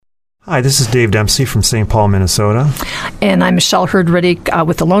Hi, this is Dave Dempsey from St. Paul, Minnesota. And I'm Michelle Hurd-Riddick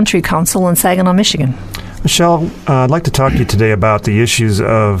with the Lone Tree Council in Saginaw, Michigan. Michelle, I'd like to talk to you today about the issues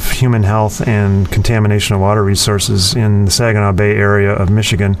of human health and contamination of water resources in the Saginaw Bay area of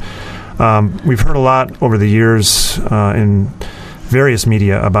Michigan. We've heard a lot over the years in various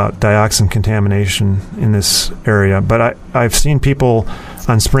media about dioxin contamination in this area, but I've seen people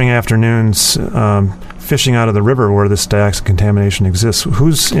on spring afternoons fishing out of the river where this dioxin contamination exists.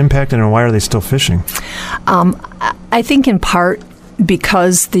 Who's impacted and why are they still fishing? I think in part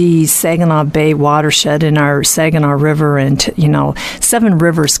because the Saginaw Bay watershed and our Saginaw River and, 7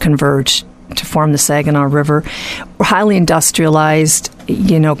 rivers converge to form the Saginaw River. We're highly industrialized.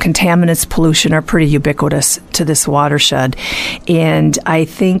 Contaminants, pollution are pretty ubiquitous to this watershed. And I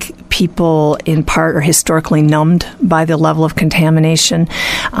think people, in part, are historically numbed by the level of contamination.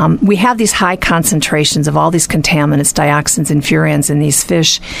 We have these high concentrations of all these contaminants, dioxins and furans in these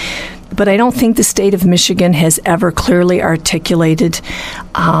fish. But I don't think the state of Michigan has ever clearly articulated,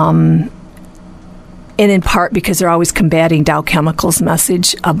 and in part because they're always combating Dow Chemicals'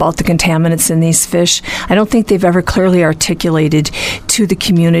 message about the contaminants in these fish. I don't think they've ever clearly articulated to the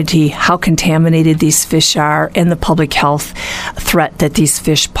community how contaminated these fish are and the public health threat that these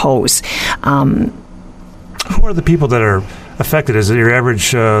fish pose. Who are the people that are affected? Is it your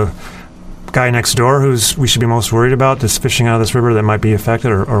average guy next door we should be most worried about, that's fishing out of this river that might be affected,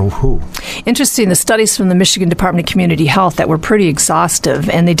 or who? Interesting, the studies from the Michigan Department of Community Health that were pretty exhaustive,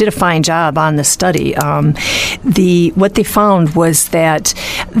 and they did a fine job on the study. What they found was that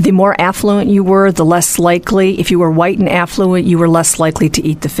the more affluent you were, the less likely, if you were white and affluent, you were less likely to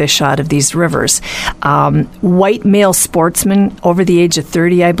eat the fish out of these rivers. White male sportsmen over the age of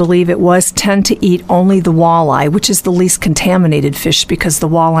 30, I believe it was, tend to eat only the walleye, which is the least contaminated fish because the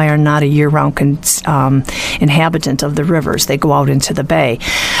walleye are not a year-round inhabitant of the rivers. They go out into the bay.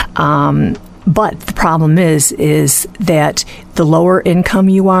 But the problem is that the lower income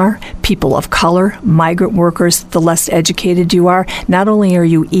you are, people of color, migrant workers, the less educated you are, not only are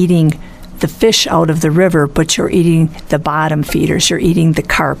you eating the fish out of the river, but you're eating the bottom feeders. You're eating the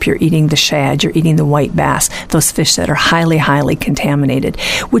carp, you're eating the shad, you're eating the white bass, those fish that are highly, highly contaminated,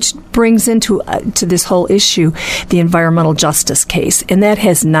 which brings into to this whole issue the environmental justice case. And that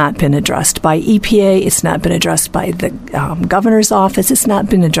has not been addressed by EPA. It's not been addressed by the governor's office. It's not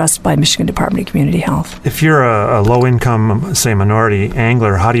been addressed by Michigan Department of Community Health. If you're a low-income, say, minority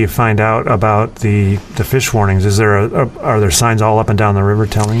angler, how do you find out about the fish warnings? Are there signs all up and down the river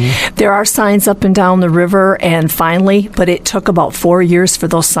telling you? There are signs up and down the river, and finally, but it took about 4 years for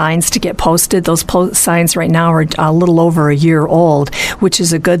those signs to get posted. Those signs right now are a little over a year old, which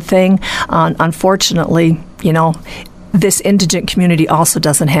is a good thing. Unfortunately, this indigent community also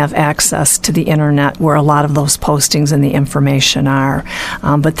doesn't have access to the internet where a lot of those postings and the information are.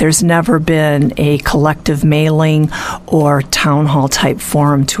 But there's never been a collective mailing or town hall type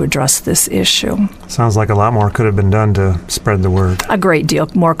forum to address this issue. Sounds like a lot more could have been done to spread the word. A great deal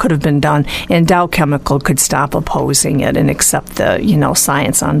more could have been done, and Dow Chemical could stop opposing it and accept the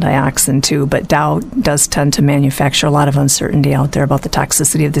science on dioxin too. But Dow does tend to manufacture a lot of uncertainty out there about the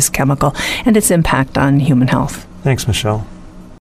toxicity of this chemical and its impact on human health. Thanks, Michelle.